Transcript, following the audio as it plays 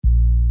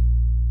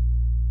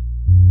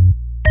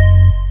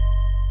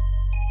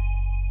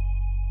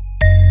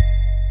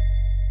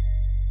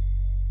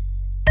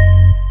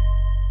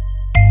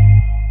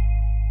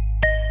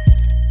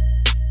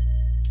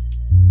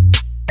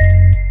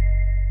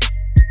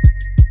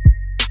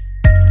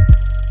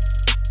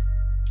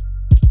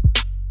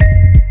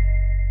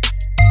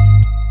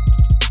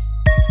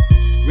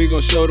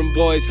gon' show them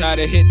boys how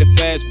to hit the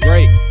fast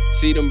break.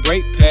 See them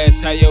break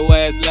past, how your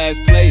ass last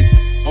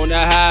place. On the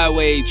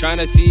highway,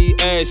 tryna see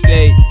every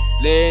state.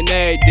 Living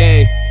every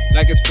day,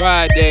 like it's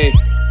Friday.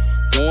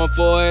 Going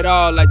for it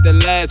all like the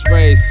last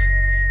race.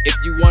 If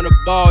you want a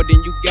ball,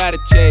 then you gotta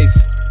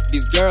chase.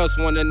 These girls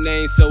want a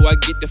name, so I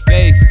get the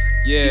face.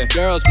 Yeah. These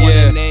girls want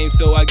a name,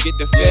 so I get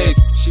the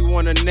face. She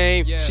want a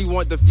name, she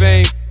want the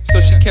fame. So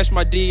she catch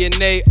my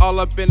DNA all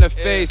up in her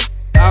face.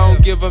 I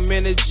don't give them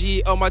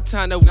energy or my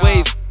time to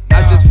waste.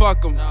 I just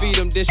fuck them, feed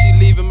them, then she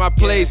leaving my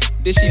place.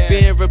 Then she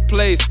being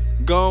replaced.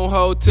 Gon'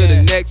 hold to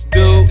the next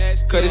dude.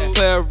 Cause this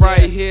player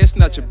right here, it's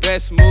not your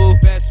best move.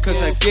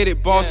 Cause I get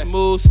it, boss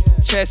moves,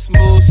 chess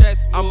moves.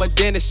 I'm a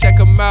dentist, check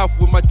him out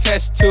with my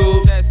test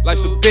tubes.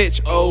 Life's a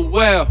bitch, oh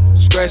well,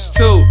 stress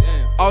too.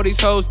 All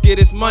these hoes get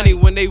his money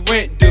when they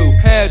rent due.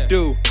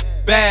 Hairdo,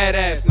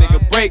 badass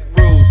nigga, break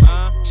rules.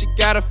 She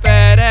got a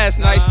fat ass,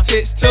 nice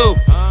tits too.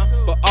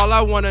 But all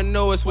I wanna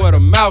know is what her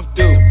mouth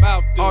do.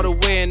 All the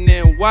way in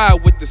NY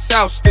with the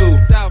South Stew.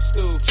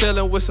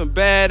 Chillin' with some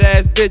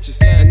badass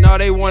bitches, and all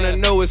they wanna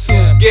know is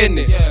who's getting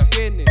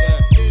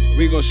it.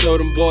 We gon' show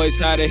them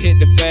boys how to hit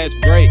the fast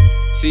break.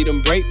 See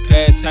them break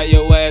past, how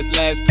your ass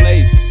last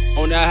place.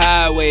 On the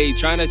highway,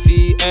 tryna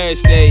see every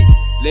state.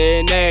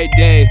 Living every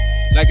day,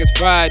 like it's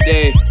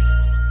Friday.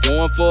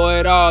 Going for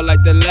it all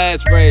like the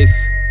last race.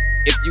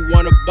 If you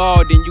want a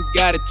ball, then you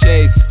gotta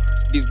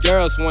chase. These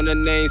girls want a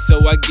name,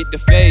 so I get the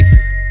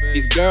face.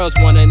 These girls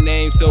want a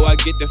name, so I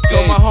get the face.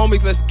 Told my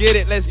homies, let's get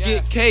it, let's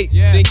get cake,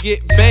 then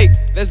get baked.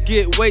 Let's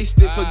get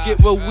wasted,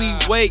 forget what we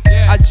wait.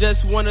 I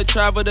just wanna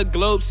travel the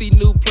globe, see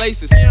new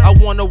places. I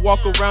wanna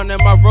walk around in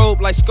my robe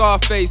like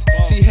Scarface.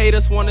 See,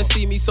 haters wanna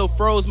see me so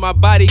froze, my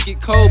body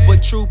get cold.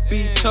 But truth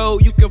be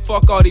told, you can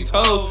fuck all these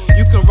hoes.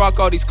 You can rock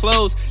all these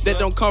clothes that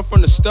don't come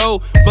from the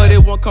stove. But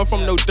it won't come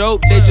from no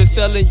dope, they just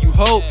selling you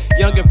hope.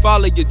 Young and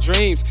follow your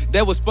dreams,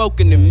 that was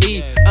spoken to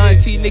me.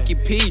 Auntie Nikki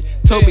P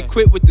told me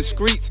quit with the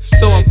streets.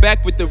 So I'm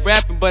back with the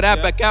rapping, but I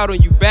back out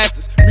on you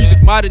bastards.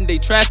 Music modern day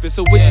trapping,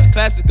 so with this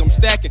classic I'm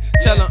stacking.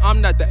 Tell 'em I'm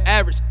not the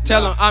average,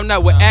 tell 'em I'm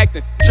not with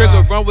acting.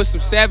 Trigger run with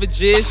some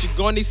savages, you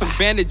gon' need some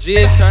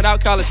bandages. Turn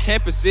out college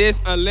campuses,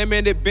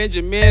 unlimited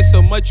Benjamins,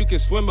 so much you can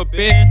swim up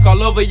in.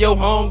 Call over your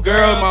home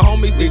girl, my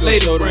homies be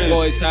lady show friends. Them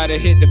boys how to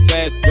hit the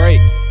fast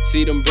break.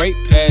 See them break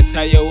past,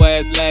 how your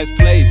ass last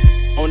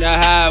place. On the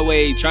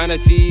highway, tryna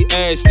see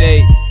every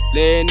state.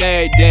 Living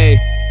every day,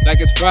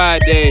 like it's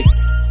Friday.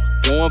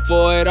 Going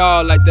for it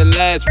all like the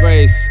last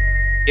race.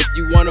 If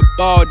you want a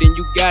ball, then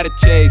you gotta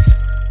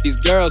chase.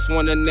 These girls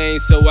want a name,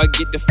 so I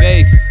get the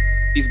face.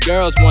 These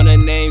girls want a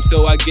name,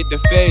 so I get the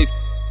face.